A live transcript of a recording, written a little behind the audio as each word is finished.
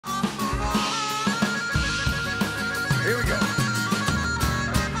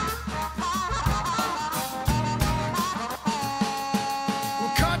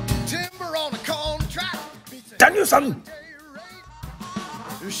son.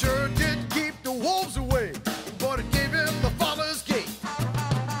 You sure did keep the wolves away, but it gave him the father's gate.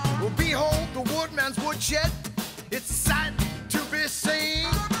 Well, behold the woodman's woodshed, it's a sight to be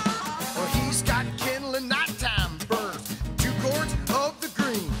seen. Well, he's got kindling nighttime burns, 2 cords of the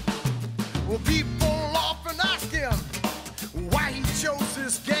green. Well, people often ask him why he chose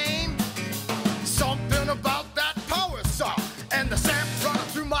this game. Something about that power saw and the sap running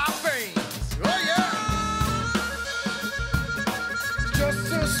through my veins. Oh yeah! Just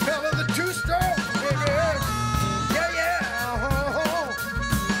the smell of the 2-stroke, baby. Yeah, yeah.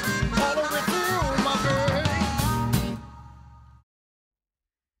 All the way through my veins.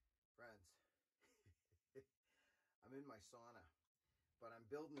 Friends, I'm in my sauna, but I'm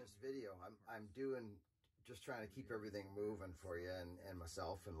building this video. I'm just trying to keep everything moving for you and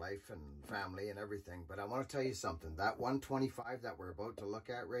myself and life and family and everything. But I want to tell you something. That 125 that we're about to look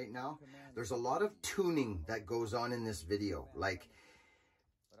at right now, there's a lot of tuning that goes on in this video. Like,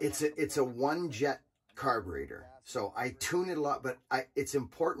 it's a 1-jet carburetor. So I tune it a lot, but it's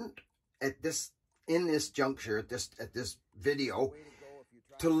important in this juncture, at this video,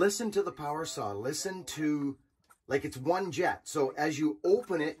 to listen to the power saw. Listen to, like, it's 1 jet. So as you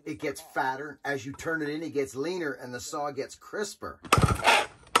open it, it gets fatter. As you turn it in, it gets leaner and the saw gets crisper.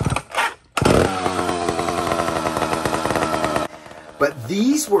 But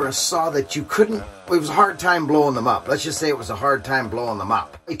these were a saw that you couldn't, it was a hard time blowing them up. Let's just say it was a hard time blowing them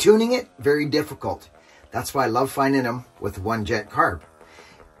up. Tuning it, very difficult. That's why I love finding them with 1-jet carb.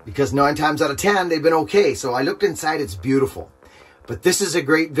 Because 9 times out of 10, they've been okay. So I looked inside, it's beautiful. But this is a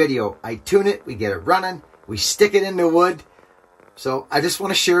great video. I tune it, we get it running, we stick it into wood. So I just want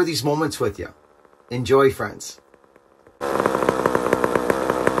to share these moments with you. Enjoy, friends.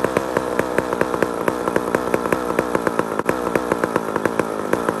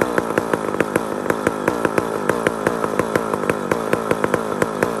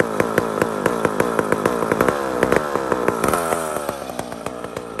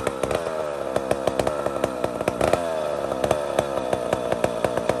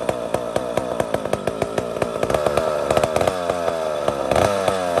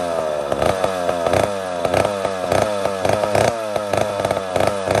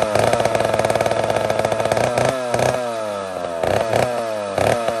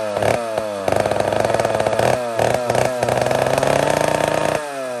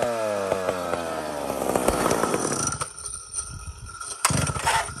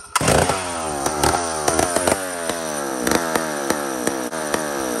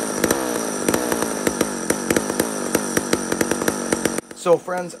 So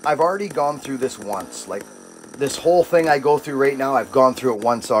friends, I've already gone through this once. Like, this whole thing I go through right now, I've gone through it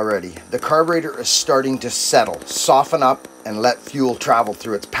once already. The carburetor is starting to settle, soften up, and let fuel travel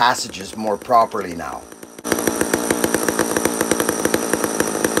through its passages more properly now.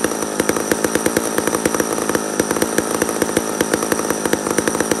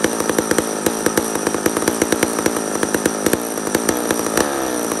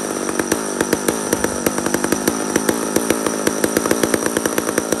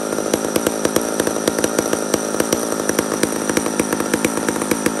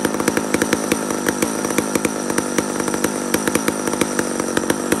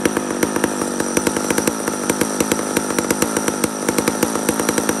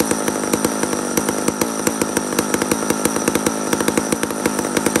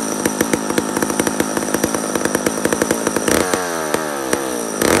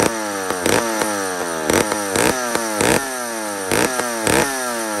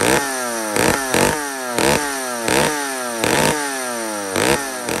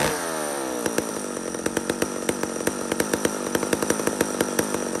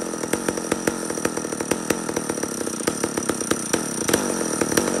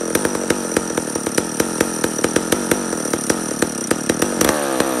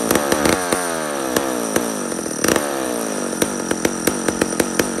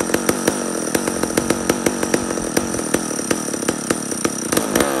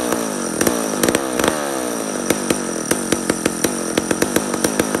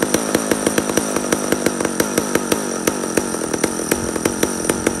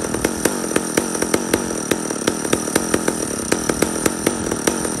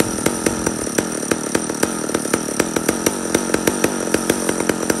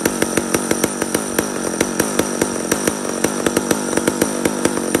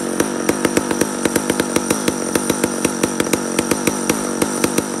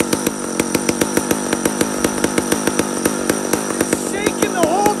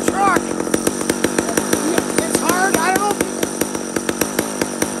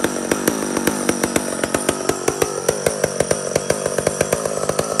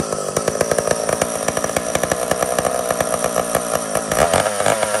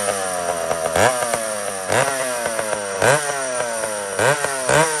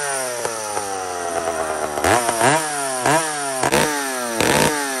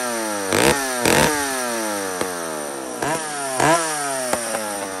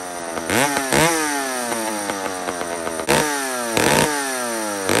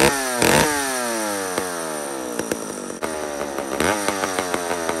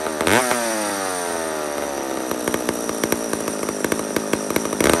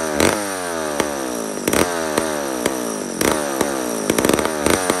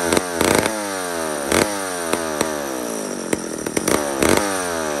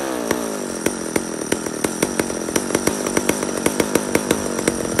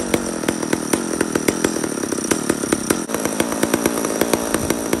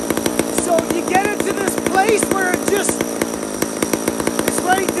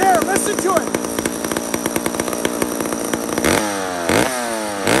 to it.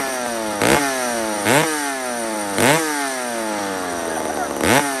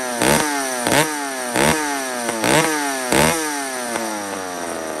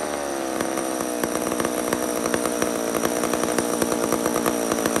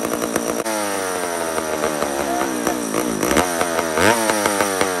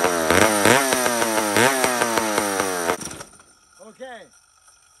 Okay,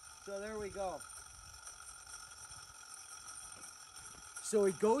 so there we go. So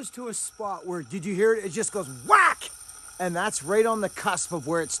it goes to a spot where, did you hear it? It just goes whack! And that's right on the cusp of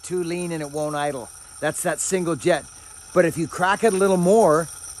where it's too lean and it won't idle. That's that single jet. But if you crack it a little more,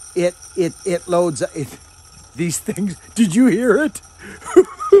 it loads. These things, did you hear it?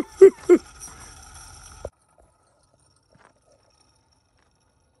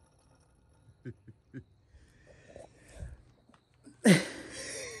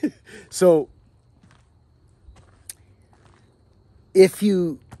 So if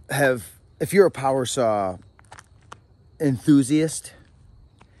you're a power saw enthusiast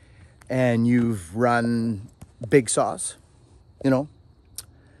and you've run big saws, you know,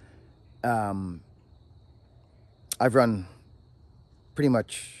 I've run pretty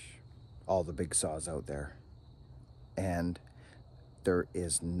much all the big saws out there, and there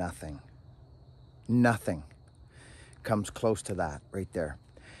is nothing comes close to that right there.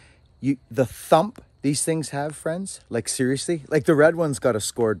 The thump these things have, friends, like seriously, like the red one's got a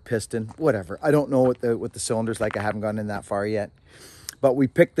scored piston, whatever. I don't know what the cylinder's like. I haven't gone in that far yet, but we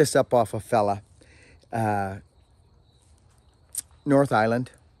picked this up off a fella, North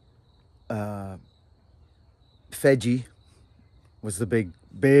Island, Fedgie was the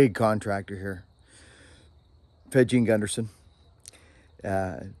big contractor here. Fedgie and Gunderson.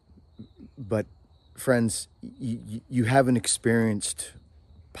 But friends, you haven't experienced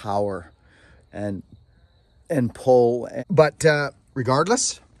power and pull, but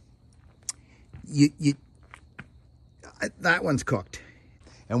regardless, that one's cooked.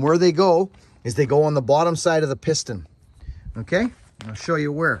 And where they go is they go on the bottom side of the piston. Okay, I'll show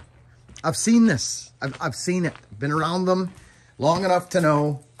you where. I've seen this. I've seen it. Been around them long enough to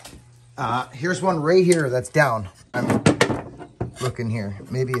know. Here's one right here that's down. I'm looking here.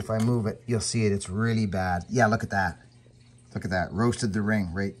 Maybe if I move it, you'll see it. It's really bad. Yeah, look at that. Look at that. Roasted the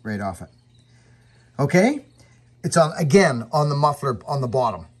ring right off it. Okay? It's on, again, on the muffler on the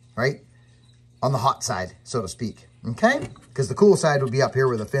bottom, right? On the hot side, so to speak. Okay? Because the cool side would be up here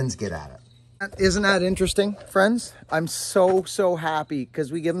where the fins get at it. Isn't that interesting, friends? I'm so happy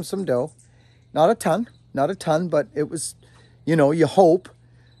because we give them some dough. Not a ton, but it was, you know, you hope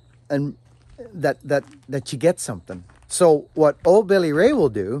and that you get something. So what old Billy Ray will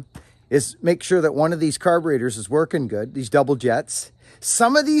do is make sure that one of these carburetors is working good, these double jets.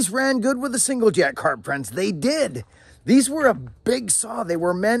 Some of these ran good with a single jet carb, friends. They did. These were a big saw. They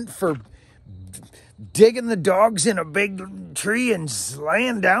were meant for digging the dogs in a big tree and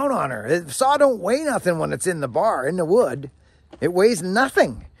laying down on her. The saw don't weigh nothing when it's in the bar, in the wood. It weighs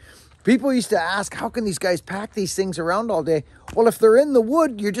nothing. People used to ask, how can these guys pack these things around all day? Well, if they're in the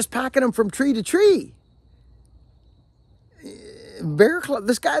wood, you're just packing them from tree to tree. Bear Claw,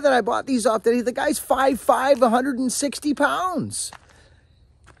 this guy that I bought these off today, the guy's 5'5", 160 pounds.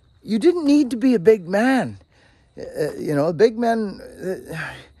 You didn't need to be a big man. You know, big men,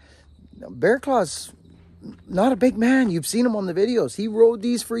 Bear Claw's not a big man. You've seen him on the videos. He rode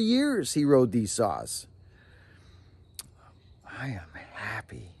these for years. He rode these saws. I am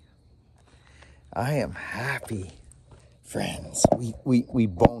happy. I am happy, friends. We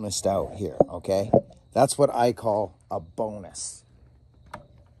bonused out here, okay? That's what I call a bonus.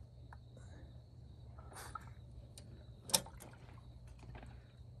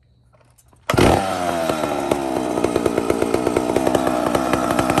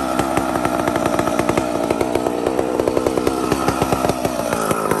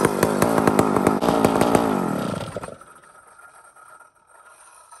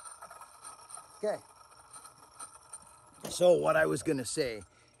 Okay. So what I was going to say,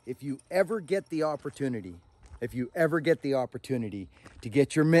 if you ever get the opportunity to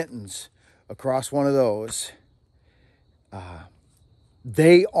get your mittens across one of those,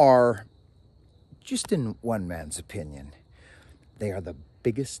 they are, just in one man's opinion, they are the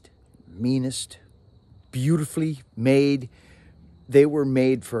biggest, meanest, beautifully made. They were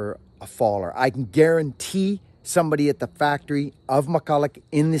made for a faller. I can guarantee somebody at the factory of McCulloch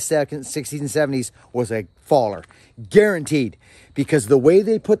in the 60s and 70s was a faller. Guaranteed. Because the way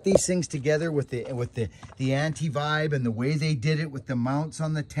they put these things together with the anti-vibe and the way they did it with the mounts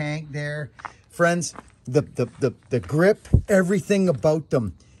on the tank there, friends, the grip, everything about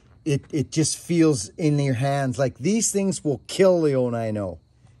them, it just feels in your hands. Like these things will kill the 090.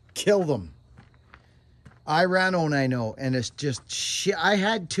 Kill them. I ran 090 and it's just shit. I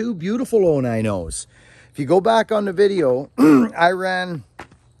had two beautiful 090s. If you go back on the video, I ran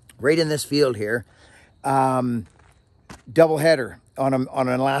right in this field here, double header on an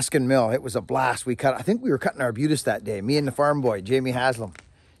Alaskan mill. It was a blast. I think we were cutting arbutus that day. Me and the farm boy, Jamie Haslam.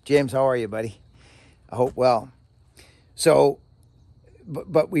 James, how are you, buddy? I hope well. So,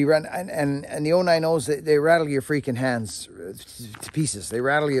 but we run, and the 090s, they rattle your freaking hands to pieces. They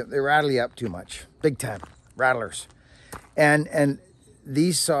rattle you up too much. Big time. Rattlers. And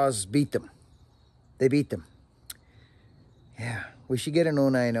these saws beat them. They beat them. Yeah. We should get an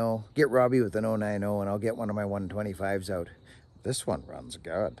 090. Get Robbie with an 090, and I'll get one of my 125s out. This one runs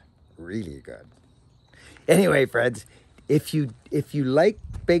good. Really good. Anyway, friends, if you like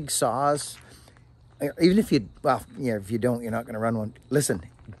big saws, even if you, well, yeah, if you don't, you're not going to run one. Listen,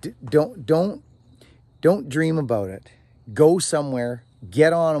 don't dream about it. Go somewhere,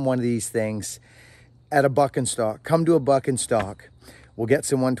 get on one of these things at a buck and stock. Come to a buck and stock. We'll get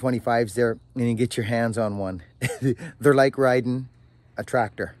some 125s there, and you get your hands on one. They're like riding a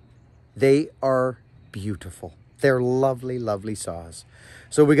tractor. They are beautiful. They're lovely, lovely saws.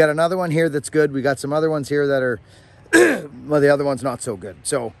 So we got another one here that's good. We got some other ones here that are, well, the other one's not so good.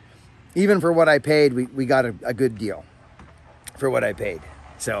 So even for what I paid, we got a good deal for what I paid.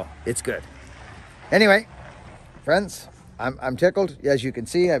 So it's good. Anyway, friends, I'm tickled. As you can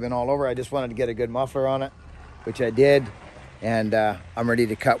see, I've been all over. I just wanted to get a good muffler on it, which I did. And I'm ready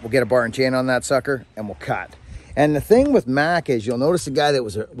to cut. We'll get a bar and chain on that sucker, and we'll cut. And the thing with Mac is, you'll notice the guy that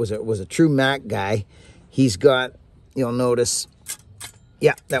was a true Mac guy. He's got, you'll notice,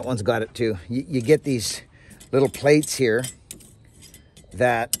 yeah, that one's got it too. You get these little plates here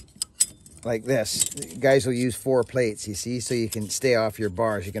that, like this. Guys will use 4 plates, you see, so you can stay off your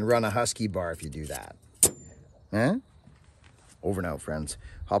bars. You can run a Husky bar if you do that. Huh? Over now, friends.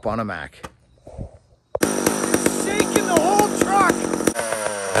 Hop on a Mac. Shaking the whole truck!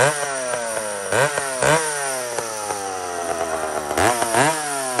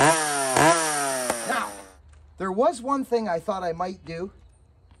 Now, there was one thing I thought I might do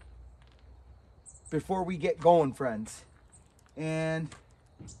before we get going, friends. And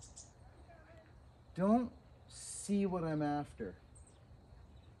don't see what I'm after.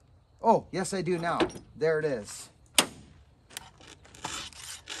 Oh, yes, I do now. There it is.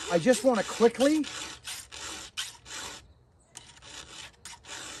 I just want to quickly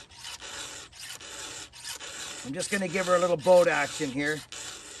I'm just going to give her a little boat action here.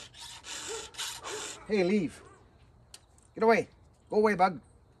 Hey, leave. Get away. Go away, bug.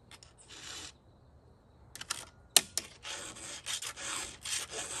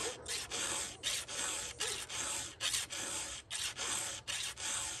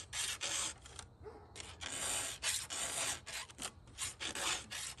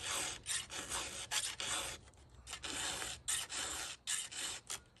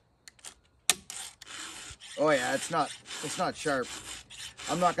 Oh yeah, it's not sharp.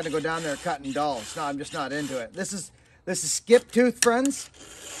 I'm not gonna go down there cutting dull. It's not, I'm just not into it. This is skip tooth, friends.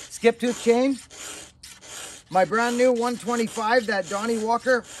 Skip tooth chain. My brand new 125 that Donnie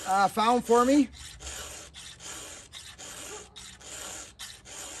Walker found for me.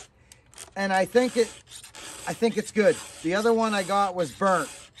 And I think it's good. The other one I got was burnt.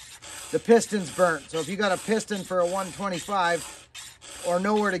 The piston's burnt. So if you got a piston for a 125 or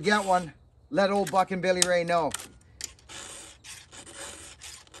know where to get one, let old Buck and Billy Ray know.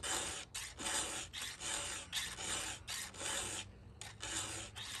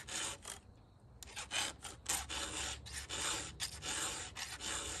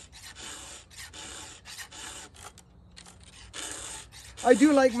 I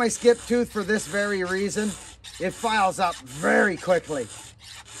do like my skip tooth for this very reason. It files up very quickly.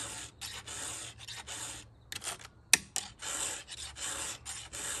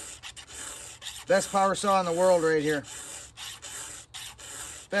 Best power saw in the world right here.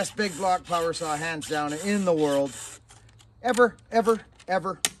 Best big block power saw, hands down, in the world. Ever, ever,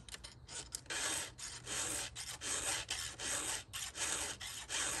 ever.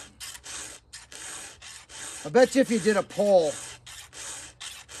 I bet you if you did a poll,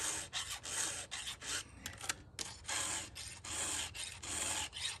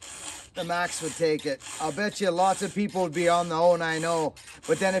 the Max would take it. I'll bet you lots of people would be on the 090.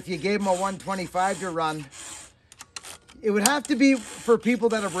 But then if you gave them a 125 to run, it would have to be for people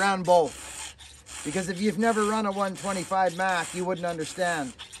that have ran both. Because if you've never run a 125 Mac, you wouldn't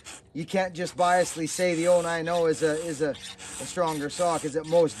understand. You can't just biasly say the 090 is a stronger saw, because it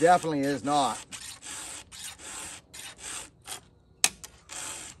most definitely is not.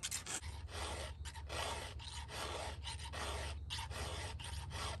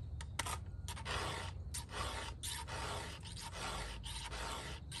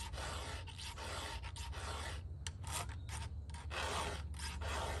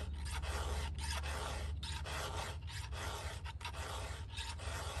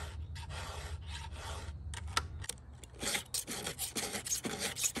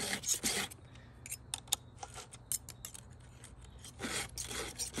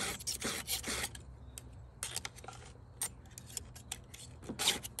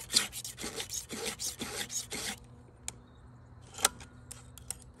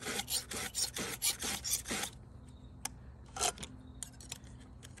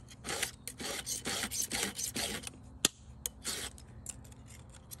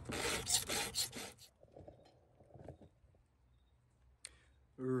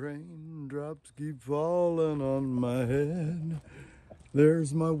 keep falling on my head.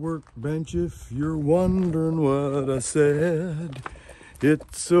 There's my workbench if you're wondering what I said.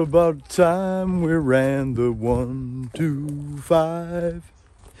 It's about time we ran the 1-2-5.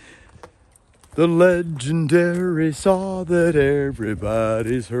 The legendary saw that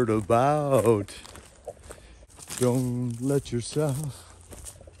everybody's heard about. Don't let yourself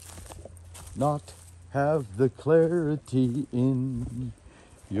not have the clarity in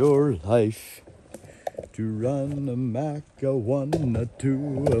your life to run a Mac, a 1, a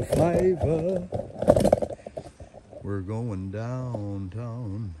 2, a 5. We're going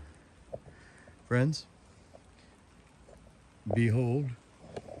downtown. Friends, behold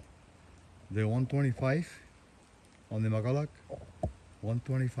the 125 on the Magalak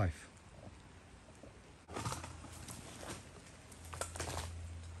 125.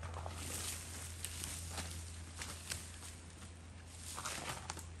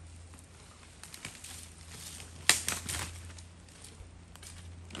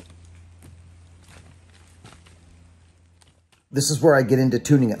 This is where I get into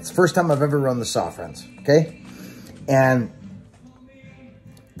tuning it. It's the first time I've ever run the saw, friends, okay? And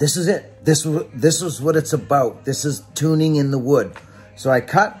this is it. This is what it's about. This is tuning in the wood. So I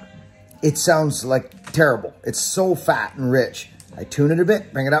cut. It sounds like terrible. It's so fat and rich. I tune it a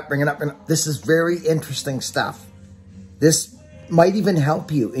bit, bring it up, bring it up, bring it up. This is very interesting stuff. This might even help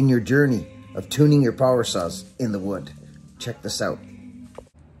you in your journey of tuning your power saws in the wood. Check this out.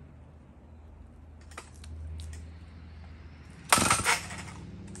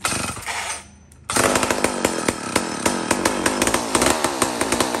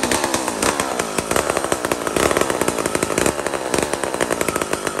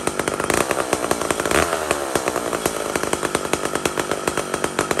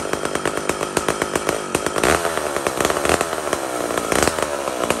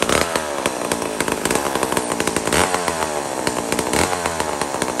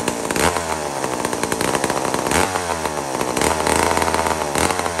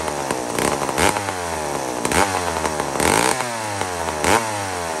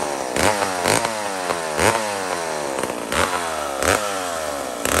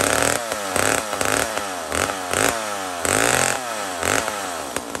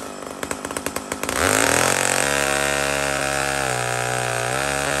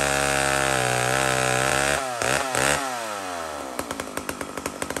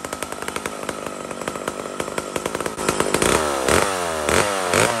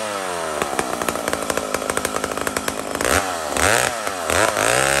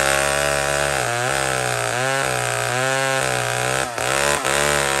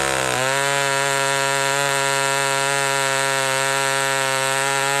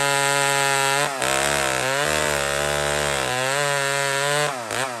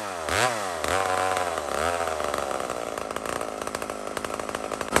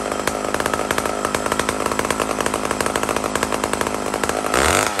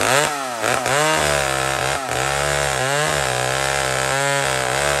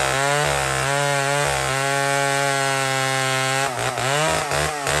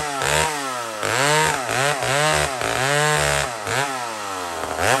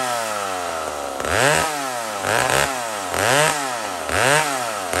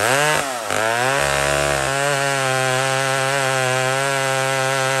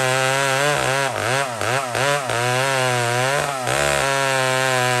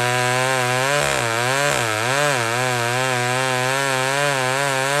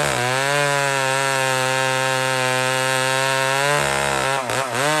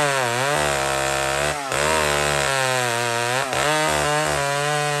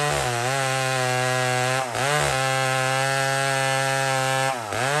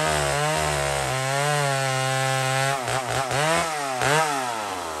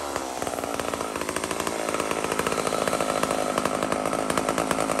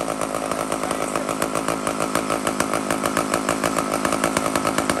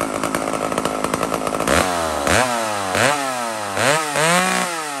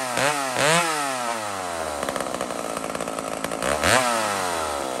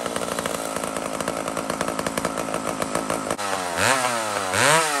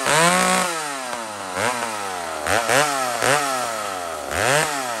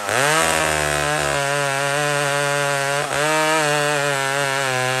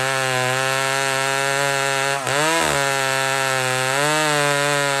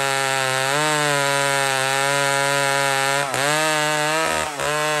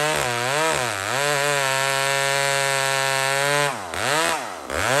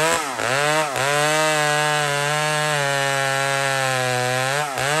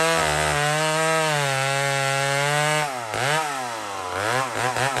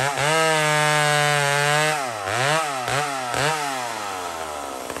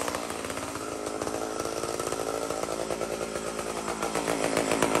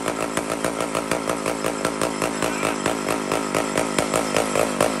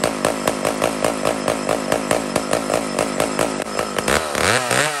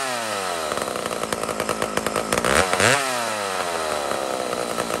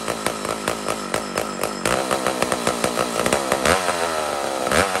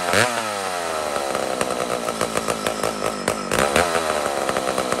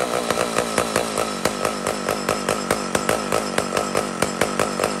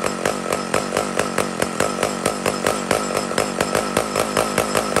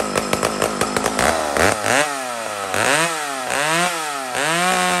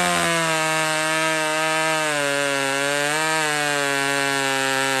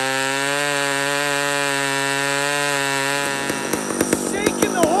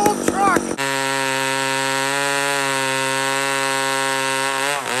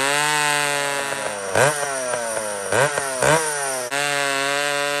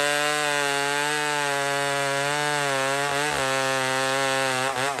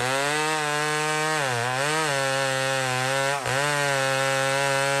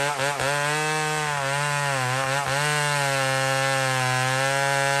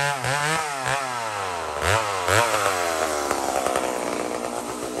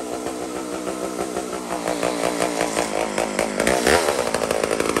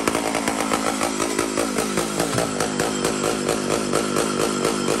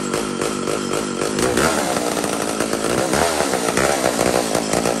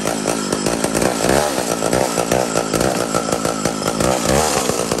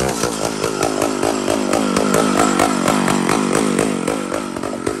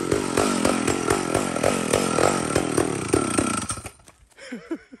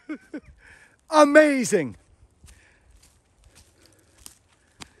 Amazing.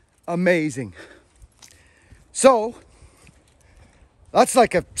 Amazing. So, that's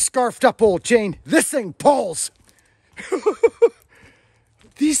like a scarfed up old chain. This thing pulls.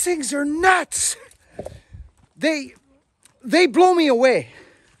 These things are nuts. They blow me away.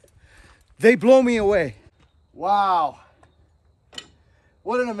 They blow me away. Wow.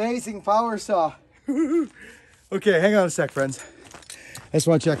 What an amazing power saw. Okay, hang on a sec, friends. I just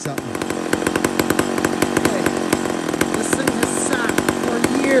want to check something. Okay. This thing has sat for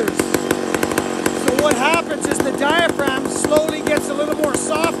years. So what happens is the diaphragm slowly gets a little more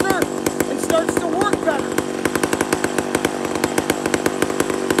softer and starts to work better.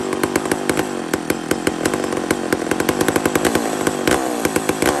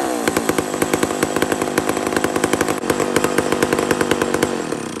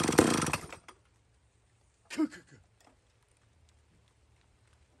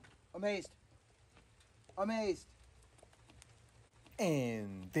 Amazed. Amazed.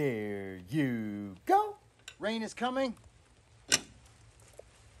 And there you go. Rain is coming.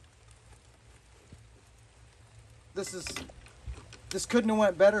 This couldn't have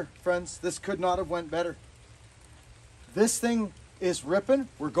went better, friends. This could not have went better. This thing is ripping.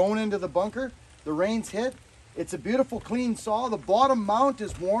 We're going into the bunker. The rain's hit. It's a beautiful clean saw. The bottom mount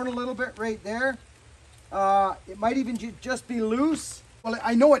is worn a little bit right there. It might even just be loose. Well,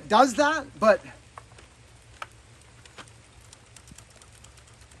 I know it does that, but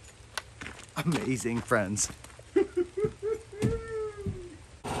amazing, friends.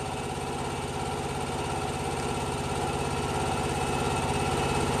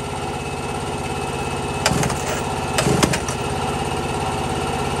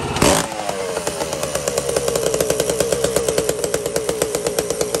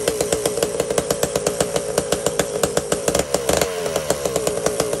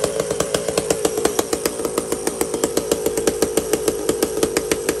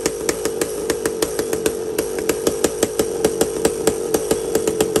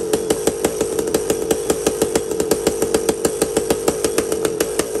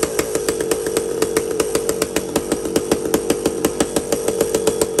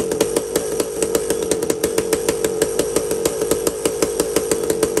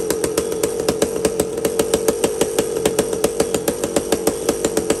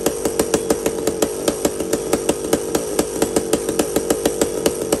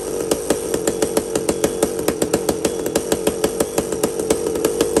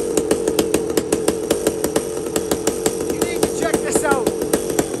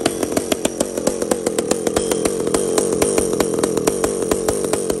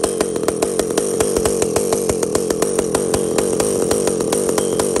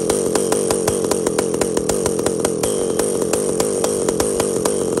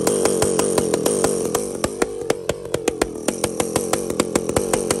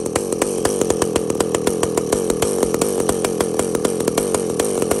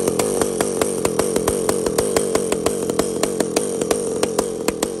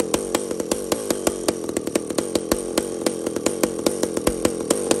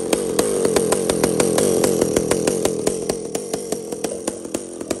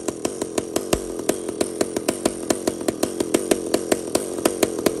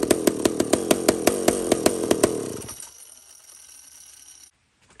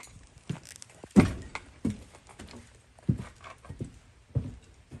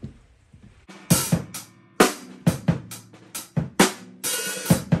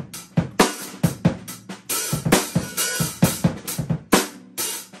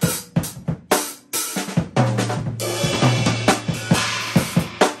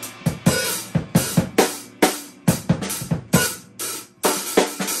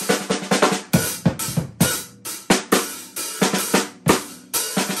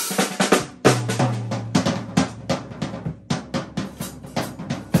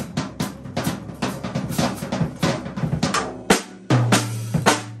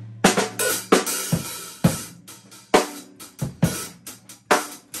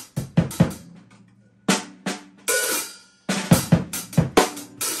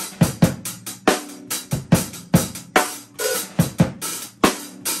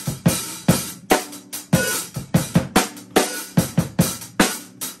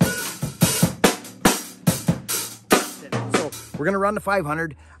 We're gonna run to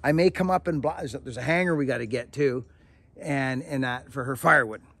 500. I may come up and there's a hanger we got to get to, and that for her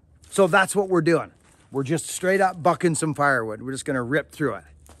firewood. So that's what we're doing. We're just straight up bucking some firewood. We're just gonna rip through it.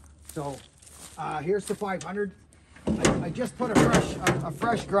 So here's the 500. I just put a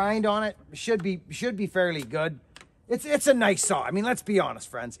fresh grind on it. Should be fairly good. It's a nice saw. I mean, let's be honest,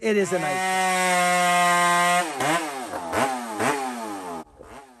 friends. It is a nice saw.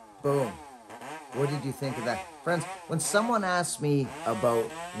 Boom. What did you think of that? Friends, when someone asks me about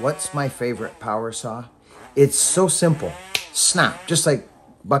what's my favorite power saw, it's so simple. Snap. Just like,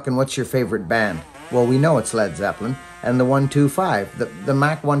 Buckin, what's your favorite band? Well, we know it's Led Zeppelin and the 125. The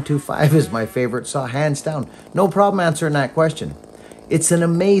Mac 125 is my favorite saw, hands down. No problem answering that question. It's an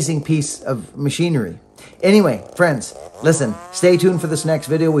amazing piece of machinery. Anyway, friends, listen, stay tuned for this next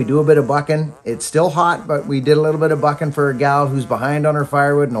video. We do a bit of bucking. It's still hot, but we did a little bit of bucking for a gal who's behind on her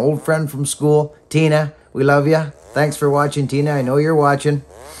firewood, an old friend from school, Tina. We love you. Thanks for watching, Tina. I know you're watching.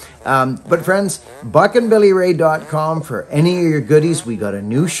 But friends, buckandbillyray.com for any of your goodies. We got a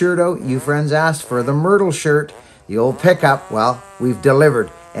new shirt out. You friends asked for the Myrtle shirt, the old pickup. Well, we've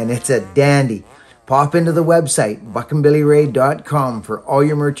delivered, and it's a dandy. Pop into the website, buckandbillyray.com for all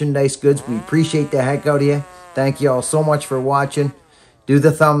your merchandise goods. We appreciate the heck out of you. Thank you all so much for watching. Do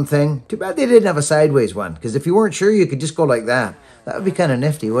the thumb thing. Too bad they didn't have a sideways one, because if you weren't sure, you could just go like that. That would be kind of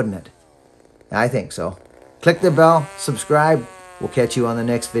nifty, wouldn't it? I think so. Click the bell, subscribe. We'll catch you on the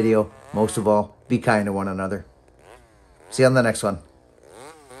next video. Most of all, be kind to one another. See you on the next one.